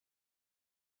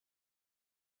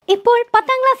ഇപ്പോൾ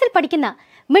 10ാം ക്ലാസ്സിൽ പഠിക്കുന്ന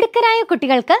മിടുക്കരായ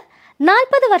കുട്ടികൾക്ക്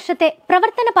 40 വർഷത്തെ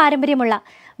പ്രവർത്തന പാരമ്പര്യമുള്ള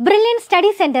ബ്രില്യൻ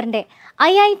സ്റ്റഡി സെന്ററിന്റെ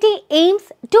IIT AIIMS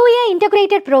 2-year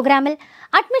Integrated പ്രോഗ്രാമിൽ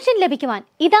അഡ്മിഷൻ ലഭിക്കുവാൻ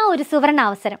ഇതാ ഒരു സുവർണ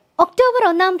അവസരം. ഒക്ടോബർ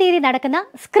 1-ാം തീയതി നടക്കുന്ന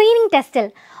സ്ക്രീനിംഗ് ടെസ്റ്റിൽ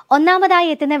ഒന്നാമതായി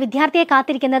എത്തുന്ന വിദ്യാർത്ഥിയെ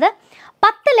കാത്തിരിക്കുന്നത്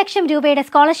 10 ലക്ഷം രൂപയുടെ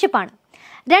സ്കോളർഷിപ്പാണ്.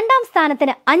 2ാം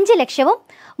സ്ഥാനത്തിന് 5 ലക്ഷവും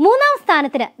 3ാം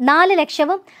സ്ഥാനത്തിന് 4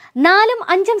 ലക്ഷവും 4ഉം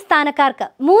 5ഉം സ്ഥാനക്കാർക്ക്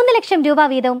 3 ലക്ഷം രൂപ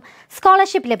വീതവും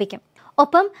സ്കോളർഷിപ്പ് ലഭിക്കും.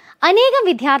 ഒപ്പം അനേകം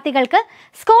വിദ്യാർത്ഥികൾക്ക്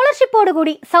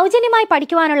സ്കോളർഷിപ്പോടുകൂടി സൗജന്യമായി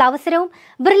പഠിക്കുവാനുള്ള അവസരവും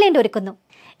ബ്രില്യൻ്റ് ഒരുക്കുന്നു.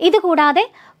 ഇതുകൂടാതെ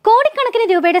കോടിക്കണക്കിന്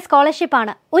രൂപയുടെ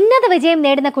സ്കോളർഷിപ്പാണ് ഉന്നത വിജയം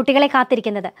നേടുന്ന കുട്ടികളെ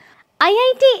കാത്തിരിക്കുന്നത്.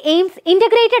 IIT AIIMS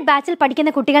Integrated ബാച്ചിൽ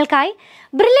പഠിക്കുന്ന കുട്ടികൾക്കായി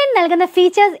ബ്രില്യൻ്റ് നൽകുന്ന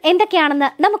ഫീച്ചേഴ്സ് എന്തൊക്കെയാണെന്ന്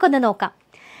നമുക്കൊന്ന് നോക്കാം.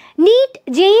 നീറ്റ്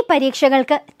JEE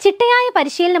പരീക്ഷകൾക്ക് ചിട്ടയായ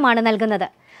പരിശീലനമാണ് നൽകുന്നത്.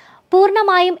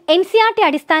 പൂർണ്ണമായും NCERT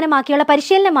അടിസ്ഥാനമാക്കിയുള്ള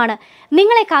പരിശീലനമാണ്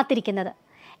നിങ്ങളെ കാത്തിരിക്കുന്നത്.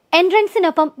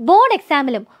 എൻട്രൻസിനൊപ്പം ബോർഡ്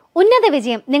എക്സാമിലും ഉന്നത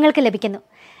വിജയം നിങ്ങൾക്ക് ലഭിക്കുന്നു.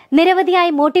 നിരവധിയായ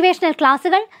മോട്ടിവേഷണൽ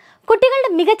ക്ലാസുകൾ, കുട്ടികളുടെ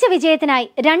മികച്ച വിജയത്തിനായി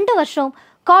 2 വർഷവും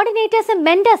കോർഡിനേറ്റേഴ്സും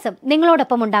മെന്റേഴ്സും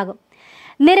നിങ്ങളോടൊപ്പം ഉണ്ടാകും.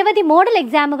 നിരവധി മോഡൽ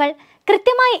എക്സാമുകൾ,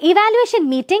 കൃത്യമായ ഇവാലുവേഷൻ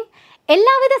മീറ്റിംഗ്,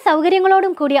 എല്ലാവിധ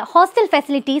സൗകര്യങ്ങളോടും കൂടിയ ഹോസ്റ്റൽ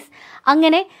ഫെസിലിറ്റീസ്,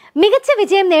 അങ്ങനെ മികച്ച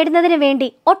വിജയം നേടുന്നതിന് വേണ്ടി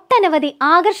ഒട്ടനവധി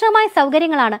ആകർഷകമായ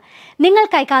സൗകര്യങ്ങളാണ്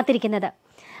നിങ്ങൾക്കായി കാത്തിരിക്കുന്നത്.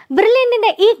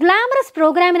 ബ്രില്യന്റിന്റെ ഈ ഗ്ലാമറസ്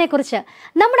പ്രോഗ്രാമിനെ കുറിച്ച്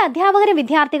നമ്മുടെ അധ്യാപകരും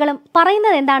വിദ്യാർത്ഥികളും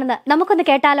പറയുന്നത് എന്താണെന്ന് നമുക്കൊന്ന്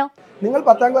കേട്ടാലോ. നിങ്ങൾ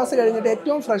 10ാം ക്ലാസ് കഴിഞ്ഞിട്ട്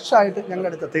ഏറ്റവും ഫ്രഷ് ആയിട്ട് ഞങ്ങളുടെ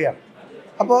അടുത്ത് എത്തുകയാണ്.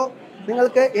 അപ്പോൾ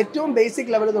നിങ്ങൾക്ക് ഏറ്റവും ബേസിക്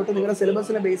ലെവൽ തൊട്ട് നിങ്ങളുടെ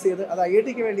സിലബസിനെ ബേസ് ചെയ്ത് അത്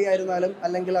IITക്ക് വേണ്ടിയായിരുന്നാലും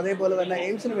അല്ലെങ്കിൽ അതേപോലെ തന്നെ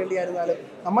എയിംസിന് വേണ്ടിയായിരുന്നാലും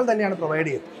നമ്മൾ തന്നെയാണ് പ്രൊവൈഡ്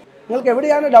ചെയ്യുന്നത്. നിങ്ങൾക്ക്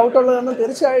എവിടെയാണ് ഡൗട്ട് ഉള്ളതെന്ന്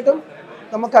തീർച്ചയായിട്ടും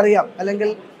നമുക്കറിയാം, അല്ലെങ്കിൽ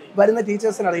വരുന്ന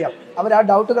ടീച്ചേഴ്സിനറിയാം. അവർ ആ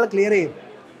ഡൗട്ടുകൾ ക്ലിയർ ചെയ്യും.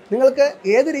 നിങ്ങൾക്ക്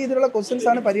ഏത് രീതിയിലുള്ള ക്വസ്റ്റ്യൻസ്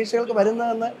ആണ് പരീക്ഷകൾക്ക്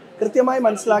വരുന്നതെന്ന് കൃത്യമായി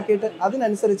മനസ്സിലാക്കിയിട്ട്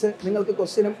അതിനനുസരിച്ച് നിങ്ങൾക്ക്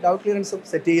ക്വസ്റ്റ്യനും ഡൗട്ട് ക്ലിയറൻസും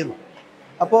സെറ്റ് ചെയ്യുന്നു.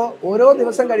 അപ്പോൾ ഓരോ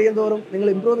ദിവസം കഴിയുന്തോറും നിങ്ങൾ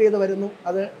ഇമ്പ്രൂവ് ചെയ്ത് വരുന്നു.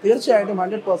 അത് തീർച്ചയായിട്ടും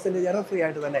 100% എറർ ഫ്രീ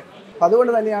ആയിട്ട് തന്നെ. അപ്പോൾ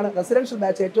അതുകൊണ്ട് തന്നെയാണ് റെസിഡൻഷ്യൽ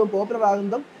ബാച്ച് ഏറ്റവും പോപ്പുലർ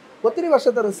ആകുന്നതും. ഒത്തിരി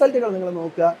വർഷത്തെ റിസൾട്ടുകൾ നിങ്ങൾ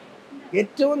നോക്കുക,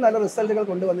 ഏറ്റവും നല്ല റിസൾട്ടുകൾ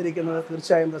കൊണ്ടുവന്നിരിക്കുന്നത്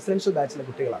തീർച്ചയായും റെസിഡൻഷ്യൽ ബാച്ചിലെ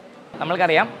കുട്ടികളാണ്.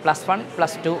 നമ്മൾക്കറിയാം +1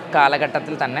 +2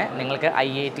 കാലഘട്ടത്തിൽ തന്നെ നിങ്ങൾക്ക്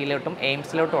IITയിലോട്ടും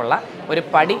എയിംസിലോട്ടുമുള്ള ഒരു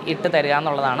പടി ഇട്ട് തരിക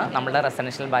എന്നുള്ളതാണ് നമ്മുടെ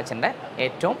റെസിഡൻഷ്യൽ ബാച്ചിൻ്റെ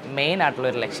ഏറ്റവും മെയിൻ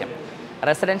ആയിട്ടുള്ളൊരു ലക്ഷ്യം.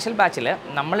 റെസിഡൻഷ്യൽ ബാച്ചിൽ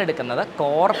നമ്മളെടുക്കുന്നത്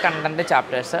കോർ കണ്ടൻറ്റ്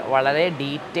ചാപ്റ്റേഴ്സ് വളരെ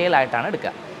ഡീറ്റെയിൽ ആയിട്ടാണ്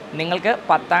എടുക്കുക. നിങ്ങൾക്ക്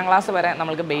 10ാം ക്ലാസ് വരെ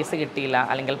നമ്മൾക്ക് ബേസ് കിട്ടിയില്ല,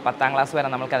 അല്ലെങ്കിൽ 10ാം ക്ലാസ് വരെ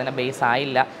നമുക്ക് അതിൻ്റെ ബേസ്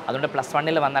ആയില്ല, അതുകൊണ്ട്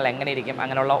 +1 വന്നാൽ എങ്ങനെ ഇരിക്കും,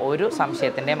 അങ്ങനെയുള്ള ഒരു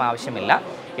സംശയത്തിൻ്റെയും ആവശ്യമില്ല.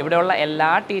 ഇവിടെയുള്ള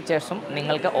എല്ലാ ടീച്ചേഴ്സും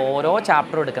നിങ്ങൾക്ക് ഓരോ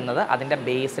ചാപ്റ്ററും എടുക്കുന്നത് അതിൻ്റെ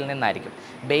ബേസിൽ നിന്നായിരിക്കും.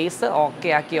 ബേസ്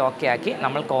ഓക്കെ ആക്കി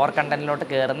നമ്മൾ കോർ കണ്ടൻറ്റിലോട്ട്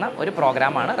കയറുന്ന ഒരു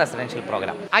പ്രോഗ്രാമാണ് റെസിഡൻഷ്യൽ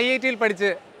പ്രോഗ്രാം. IITയിൽ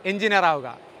പഠിച്ച് എഞ്ചിനീയർ ആവുക,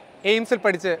 എയിംസിൽ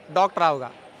പഠിച്ച് ഡോക്ടർ ആവുക,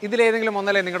 ഇതിലേതെങ്കിലും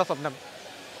ഒന്നല്ലേ നിങ്ങളുടെ സ്വപ്നം?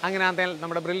 അങ്ങനെയാണെങ്കിൽ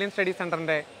നമ്മുടെ ബ്രില്യൻ സ്റ്റഡി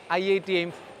സെൻറ്ററിൻ്റെ IIT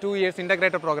AIIMS 2 years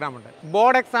Integrated പ്രോഗ്രാമുണ്ട്.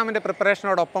 Board എക്സാമിൻ്റെ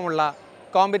പ്രിപ്പറേഷനോടൊപ്പമുള്ള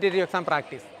കോമ്പറ്റേറ്റീവ് എക്സാം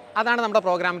പ്രാക്ടീസ്, അതാണ് നമ്മുടെ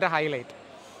പ്രോഗ്രാമിൻ്റെ ഹൈലൈറ്റ്.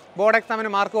 ബോർഡ് എക്സാമിന്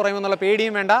മാർക്ക് കുറയുമെന്നുള്ള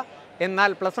പേടിയും വേണ്ട. എന്നാൽ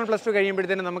 +1 +2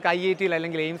 കഴിയുമ്പോഴത്തേനും നമുക്ക് IITയിൽ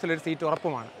അല്ലെങ്കിൽ എയിംസിൽ ഒരു സീറ്റ്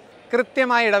ഉറപ്പുമാണ്.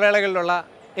 കൃത്യമായ ഇടവേളകളിലുള്ള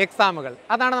എക്സാമുകൾ,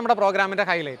 അതാണ് നമ്മുടെ പ്രോഗ്രാമിൻ്റെ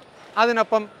ഹൈലൈറ്റ്.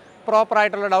 അതിനൊപ്പം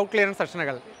പ്രോപ്പറായിട്ടുള്ള ഡൗട്ട് ക്ലിയറൻസ്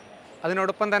സെഷനുകൾ,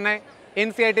 അതിനോടൊപ്പം തന്നെ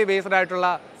NCERT ബേസ്ഡ് ആയിട്ടുള്ള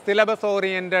സിലബസ്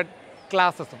ഓറിയൻറ്റഡ്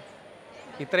ക്ലാസ്സസും.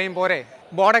 ഇത്രയും പോരെ?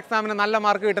 ബോർഡ് എക്സാമിന് നല്ല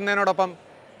മാർക്ക് കിട്ടുന്നതിനോടൊപ്പം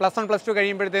 +1 +2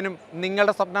 കഴിയുമ്പോഴത്തേനും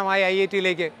നിങ്ങളുടെ സ്വപ്നമായ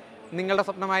IITയിലേക്ക്, നിങ്ങളുടെ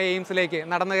സ്വപ്നമായ എയിംസിലേക്ക്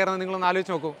നടന്നു കയറുന്നത് നിങ്ങളൊന്ന്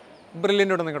ആലോചിച്ച് നോക്കൂ.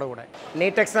 ബ്രില്യൻ്റ് നിങ്ങളുടെ കൂടെ.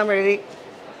 നീറ്റ് എക്സാം എഴുതി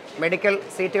മെഡിക്കൽ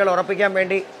സീറ്റുകൾ ഉറപ്പിക്കാൻ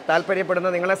വേണ്ടി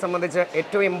താല്പര്യപ്പെടുന്ന നിങ്ങളെ സംബന്ധിച്ച്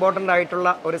ഏറ്റവും ഇമ്പോർട്ടൻ്റ് ആയിട്ടുള്ള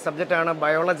ഒരു സബ്ജക്റ്റാണ്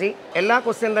ബയോളജി. എല്ലാ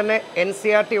ക്വസ്റ്റ്യൻ തന്നെ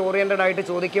NCERT ഓറിയൻറ്റഡ് ആയിട്ട്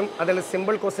ചോദിക്കും. അതിൽ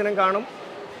സിമ്പിൾ ക്വസ്റ്റ്യനും കാണും,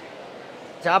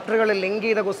 ചാപ്റ്ററുകളിൽ ലിങ്ക്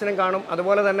ചെയ്ത ക്വസ്റ്റ്യനും കാണും,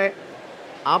 അതുപോലെ തന്നെ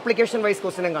ആപ്ലിക്കേഷൻ വൈസ്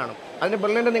ക്വസ്റ്റ്യനും കാണും. അതിന്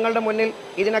ബ്രില്യൻ്റ് നിങ്ങളുടെ മുന്നിൽ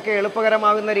ഇതിനൊക്കെ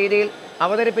എളുപ്പകരമാകുന്ന രീതിയിൽ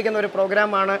അവതരിപ്പിക്കുന്ന ഒരു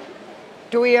പ്രോഗ്രാമാണ്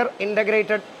 2-year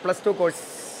Integrated +2 കോഴ്സ്.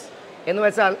 എന്ന്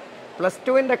വെച്ചാൽ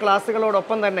 +2ൻ്റെ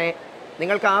ക്ലാസ്സുകളോടൊപ്പം തന്നെ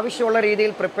നിങ്ങൾക്ക് ആവശ്യമുള്ള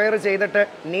രീതിയിൽ പ്രിപ്പയർ ചെയ്തിട്ട്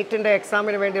നീറ്റിൻ്റെ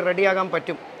എക്സാമിന് വേണ്ടി റെഡിയാകാൻ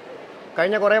പറ്റും.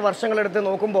 കഴിഞ്ഞ കുറേ വർഷങ്ങളെടുത്ത്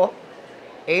നോക്കുമ്പോൾ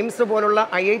എയിംസ് പോലുള്ള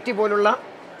IIT പോലുള്ള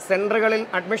സെൻറ്ററുകളിൽ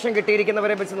അഡ്മിഷൻ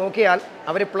കിട്ടിയിരിക്കുന്നവരെ വെച്ച് നോക്കിയാൽ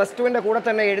അവർ +2ൻ്റെ കൂടെ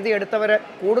തന്നെ എഴുതിയെടുത്തവർ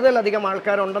കൂടുതലധികം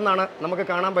ആൾക്കാരുണ്ടെന്നാണ് നമുക്ക്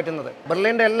കാണാൻ പറ്റുന്നത്.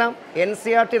 ബ്രില്യൻ്റ് എല്ലാം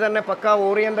NCERT തന്നെ പക്കാ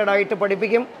ഓറിയൻറ്റഡ് ആയിട്ട്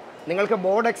പഠിപ്പിക്കും. നിങ്ങൾക്ക്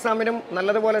ബോർഡ് എക്സാമിനും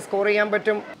നല്ലതുപോലെ സ്കോർ ചെയ്യാൻ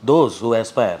പറ്റും. Those who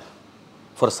aspire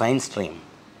for science stream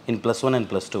in +1 and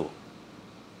 +2,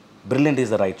 Brilliant is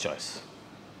the right choice.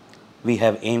 We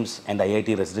have AIIMS and IIT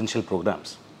residential programs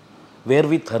where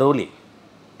we thoroughly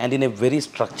and in a very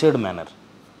structured manner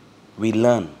we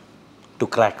learn to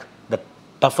crack the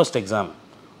toughest exam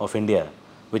of India,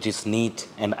 which is NEET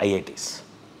and IITs.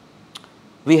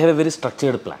 We have a very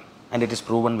structured plan, and it is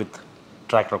proven with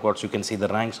track records. You can see the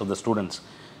ranks of the students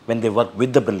when they work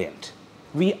with the Brilliant.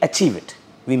 We achieve it,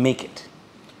 we make it.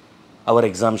 Our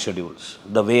exam schedules,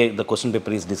 the way the question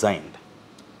paper is designed,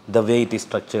 the way it is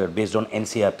structured based on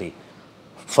NCERT,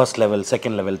 first level,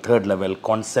 second level, third level,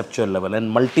 conceptual level and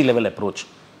multi-level approach.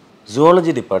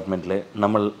 Zoology department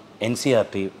നമ്മൾ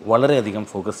NCERT വളരെയധികം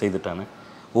focus ചെയ്തിട്ടാണ്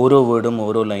ഓരോ വേർഡും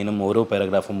ഓരോ ലൈനും ഓരോ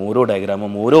പാരഗ്രാഫും ഓരോ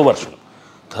ഡയഗ്രാമും ഓരോ വർഷവും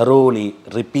thoroughly,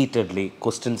 repeatedly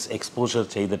questions exposure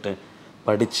ചെയ്തിട്ട്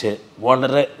പഠിച്ച്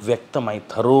വളരെ വ്യക്തമായി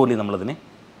thoroughly നമ്മളതിനെ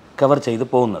കവർ ചെയ്ത്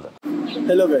പോകുന്നത്.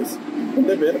 ഹലോ ഗൈസ്,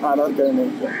 എൻ്റെ പേര് ആർ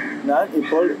കരുണേശ്വർ. ഞാൻ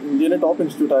ഇപ്പോൾ ഇന്ത്യയിലെ top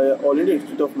ഇൻസ്റ്റിറ്റ്യൂട്ടായ all India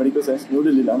institute of medical science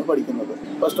ന്യൂഡൽഹിയിലാണ് പഠിക്കുന്നത്.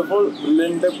 First of all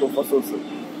brilliant professors,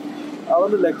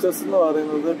 അവരുടെ ലെക്ചേഴ്സ് എന്ന്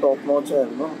പറയുന്നത് ടോപ്പ് നോച്ച്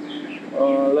ആയിരുന്നു.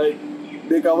 Like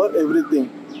they cover everything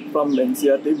from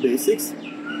NCERT basics,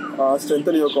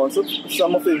 strengthen your concepts,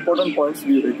 some of the important points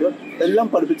we require എല്ലാം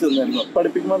പഠിപ്പിച്ചു തന്നായിരുന്നു.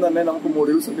 പഠിപ്പിക്കുമ്പോൾ തന്നെ നമുക്ക്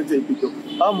മോഡ്യൂൾസ് ഒക്കെ ചെയ്യിപ്പിക്കും.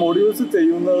 ആ മോഡ്യൂൾസ്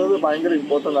ചെയ്യുന്നത് ഭയങ്കര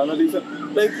ഇമ്പോർട്ടൻ്റ് ആണ്. Reason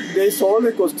like they solve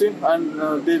A question and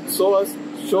they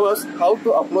show us how to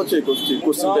approach a question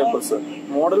papers.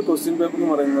 Model question paper എന്ന്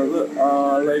പറയുന്നത്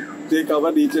like they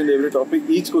cover each and every topic.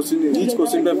 Each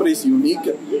question paper is unique.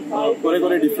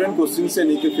 കുറെ different questions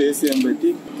എനിക്ക് face ചെയ്യാൻ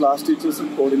പറ്റി. Class ടീച്ചേഴ്സും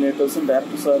കോർഡിനേറ്റേഴ്സും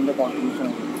ഡയറക്ടേഴ്സിന്റെ contribution.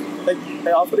 Like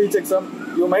after each exam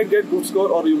you might get good score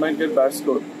or you might get bad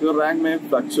score. Your rank may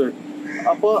fluctuate.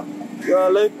 അപ്പോൾ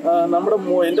like നമ്മുടെ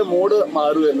എൻ്റെ mode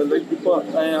മാറുമായിരുന്നു. Like ഇപ്പോൾ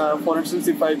for instance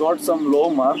if I got some law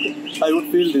mark I would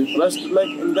feel depressed.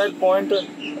 Like in that point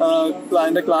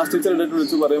എൻ്റെ class teacher എടുത്ത്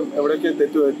വിളിച്ച് പറയും എവിടെയൊക്കെ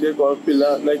തെറ്റ് പറ്റിയ കുഴപ്പമില്ല.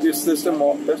 Like it's just A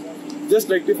mock test. Just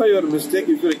rectify your mistake.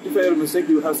 If you rectify your mistake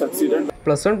you have succeeded.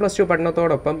 +1 +2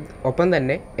 പഠനത്തോടൊപ്പം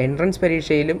തന്നെ എൻട്രൻസ്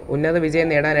പരീക്ഷയിലും ഉന്നത വിജയം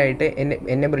നേടാനായിട്ട്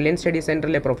എന്നെ ബ്രില്യൻ സ്റ്റഡി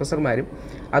സെൻറ്ററിലെ പ്രൊഫസർമാരും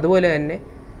അതുപോലെ തന്നെ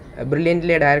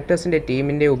ബ്രില്യൻറ്റിലെ ഡയറക്ടേഴ്സിൻ്റെ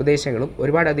ടീമിൻ്റെ ഉപദേശങ്ങളും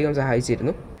ഒരുപാടധികം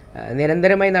സഹായിച്ചിരുന്നു.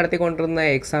 നിരന്തരമായി നടത്തിക്കൊണ്ടിരുന്ന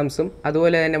എക്സാംസും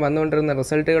അതുപോലെ തന്നെ വന്നുകൊണ്ടിരുന്ന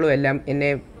റിസൾട്ടുകളും എല്ലാം എന്നെ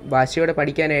വാശിയോടെ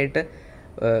പഠിക്കാനായിട്ട്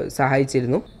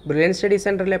സഹായിച്ചിരുന്നു. ബ്രില്യൻ സ്റ്റഡി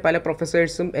സെൻറ്ററിലെ പല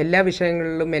പ്രൊഫസേഴ്സും എല്ലാ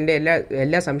വിഷയങ്ങളിലും എൻ്റെ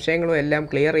എല്ലാ സംശയങ്ങളും എല്ലാം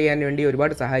ക്ലിയർ ചെയ്യാൻ വേണ്ടി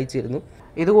ഒരുപാട് സഹായിച്ചിരുന്നു.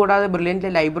 ഇതുകൂടാതെ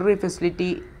ബ്രില്യൻറ്റിലെ ലൈബ്രറി ഫെസിലിറ്റി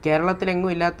കേരളത്തിലെങ്ങും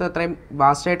ഇല്ലാത്ത അത്രയും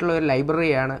വാസ്റ്റായിട്ടുള്ള ഒരു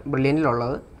ലൈബ്രറിയാണ്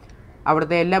ബ്രില്യൻറ്റിലുള്ളത്.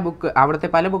 അവിടുത്തെ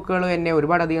പല ബുക്കുകളും എന്നെ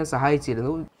ഒരുപാടധികം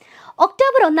സഹായിച്ചിരുന്നു.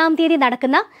 ഒക്ടോബർ 1-ാം തീയതി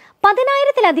നടക്കുന്ന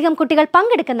 10,000-ലധികം കുട്ടികൾ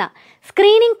പങ്കെടുക്കുന്ന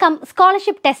സ്ക്രീനിംഗ് കം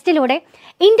സ്കോളർഷിപ്പ് ടെസ്റ്റിലൂടെ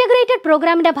ഇന്റഗ്രേറ്റഡ്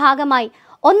പ്രോഗ്രാമിന്റെ ഭാഗമായി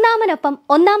ഒന്നാമനൊപ്പം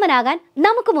ഒന്നാമനാകാൻ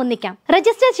നമുക്കും ഒന്നിക്കാം.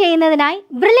 രജിസ്റ്റർ ചെയ്യുന്നതിനായി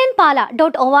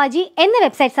brilliantpala.org എന്ന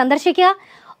വെബ്സൈറ്റ് സന്ദർശിക്കുക.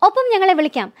 ഒപ്പം ഞങ്ങളെ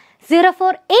വിളിക്കാം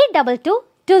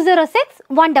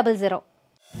 04822206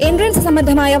 എൻട്രൻസ്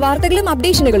സംബന്ധമായ വാർത്തകളും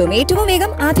അപ്ഡേഷനുകളും ഏറ്റവും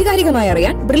വേഗം ആധികാരികമായി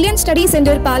അറിയാൻ ബ്രില്യൻ സ്റ്റഡി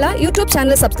സെന്റർ പാല യൂട്യൂബ്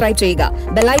ചാനൽ സബ്സ്ക്രൈബ് ചെയ്യുക.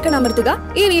 ബെൽ ഐക്കൺ അമർത്തുക.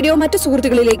 ഈ വീഡിയോ മറ്റു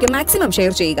സുഹൃത്തുക്കളിലേക്ക് മാക്സിമം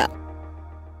ഷെയർ ചെയ്യുക.